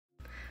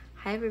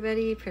Hi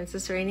everybody,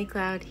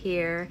 PrincessRaineyCloud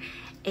here,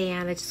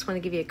 and I just want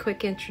to give you a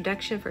quick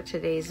introduction for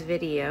today's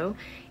video.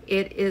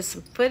 It is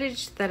some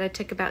footage that I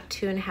took about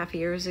 2.5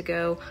 years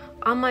ago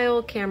on my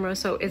old camera,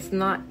 so it's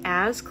not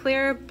as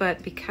clear,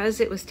 but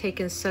because it was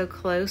taken so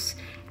close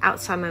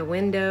outside my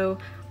window,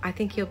 I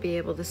think you'll be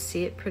able to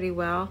see it pretty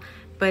well.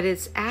 But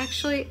it's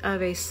actually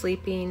of a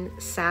sleeping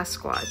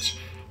Sasquatch,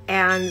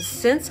 and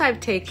since I've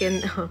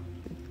taken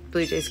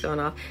Blue Jay's going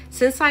off.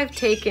 Since I've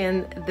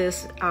taken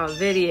this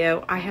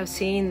video, I have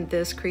seen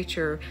this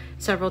creature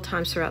several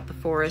times throughout the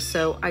forest,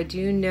 so I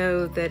do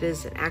know that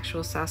is an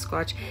actual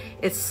Sasquatch.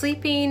 It's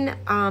sleeping.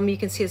 You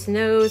can see its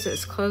nose,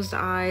 its closed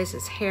eyes,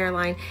 its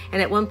hairline, and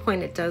at one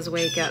point it does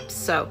wake up.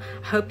 So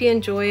I hope you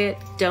enjoy it.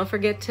 Don't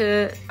forget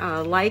to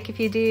like if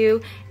you do,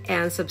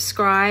 and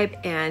subscribe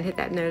and hit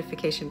that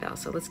notification bell.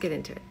 So let's get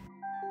into it.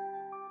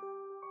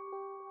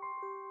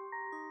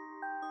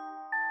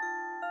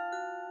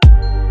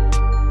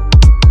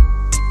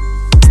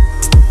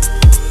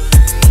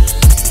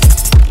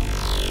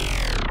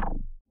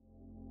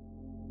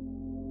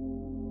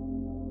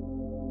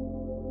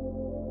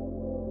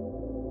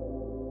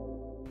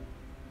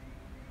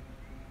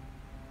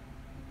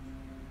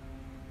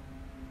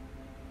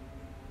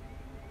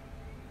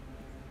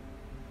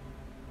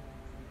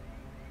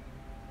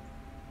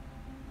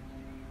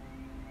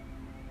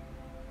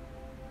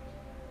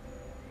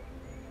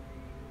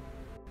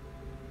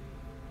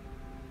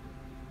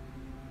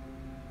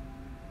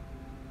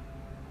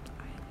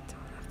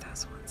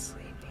 That's one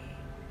sleepy.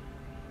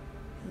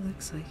 It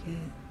looks like it.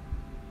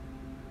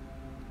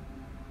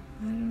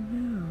 I don't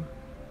know.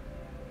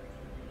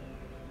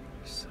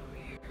 They're so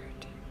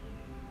weird.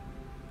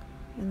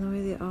 And the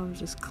way they all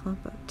just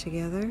clump up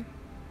together,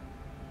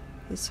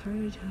 it's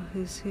hard to tell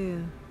who's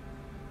who.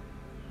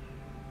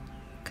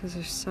 Because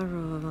there's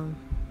several of them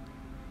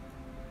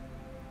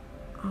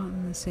all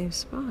in the same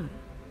spot.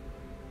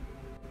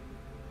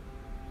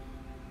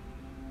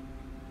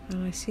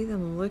 And I see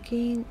them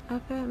looking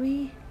up at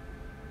me.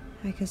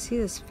 I can see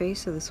this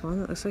face of this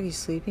one that looks like he's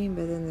sleeping,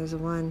 but then there's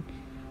one,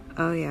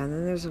 oh yeah, and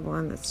then there's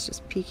one that's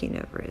just peeking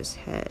over his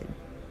head.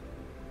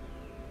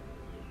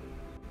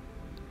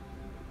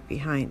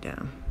 Behind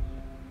him.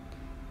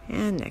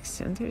 And next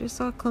to him, they're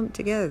just all clumped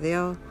together. They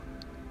all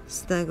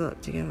snuggle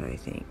up together, I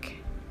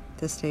think,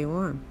 to stay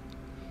warm.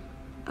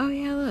 Oh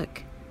yeah,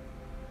 look.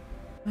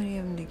 Many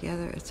of them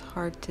together, it's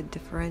hard to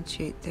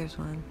differentiate. There's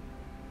one.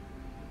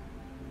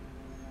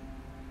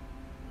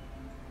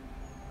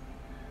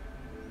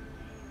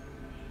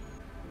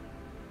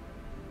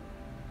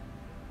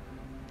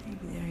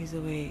 Now he's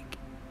awake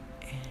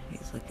and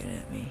he's looking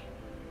at me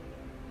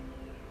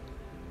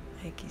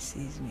like he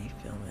sees me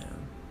filming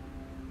him.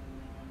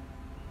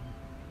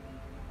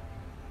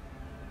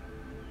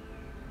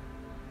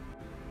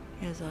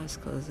 He has eyes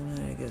closed and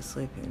then I go to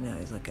sleep and now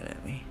he's looking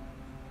at me.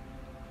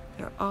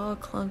 They're all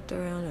clumped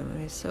around him. I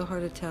mean, it's so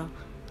hard to tell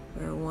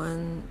where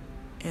one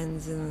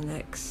ends and the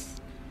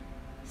next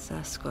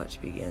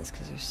Sasquatch begins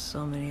because there's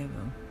so many of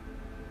them.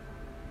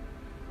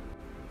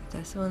 But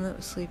that's the one that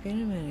was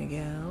sleeping a minute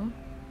ago.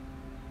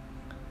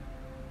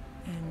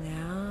 And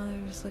now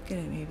they're just looking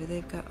at me, but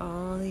they've got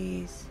all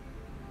these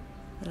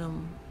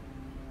little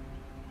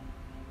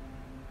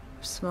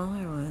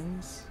smaller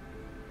ones.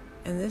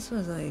 And this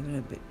one's not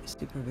even a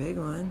super big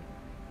one.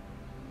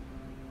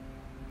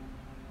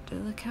 But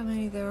look how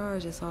many there are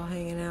just all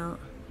hanging out.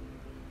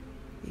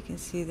 You can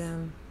see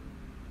them,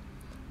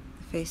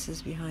 the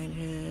faces behind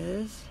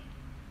his.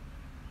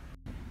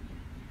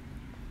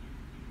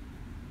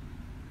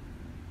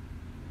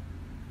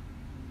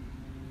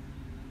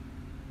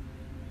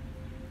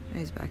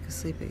 He's back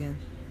asleep again.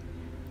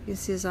 You can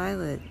see his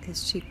eyelid,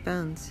 his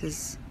cheekbones,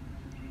 his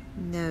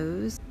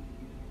nose.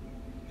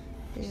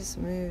 He just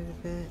moved a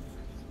bit.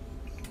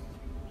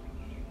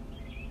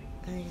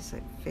 I think he's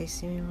like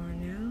facing me more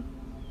now.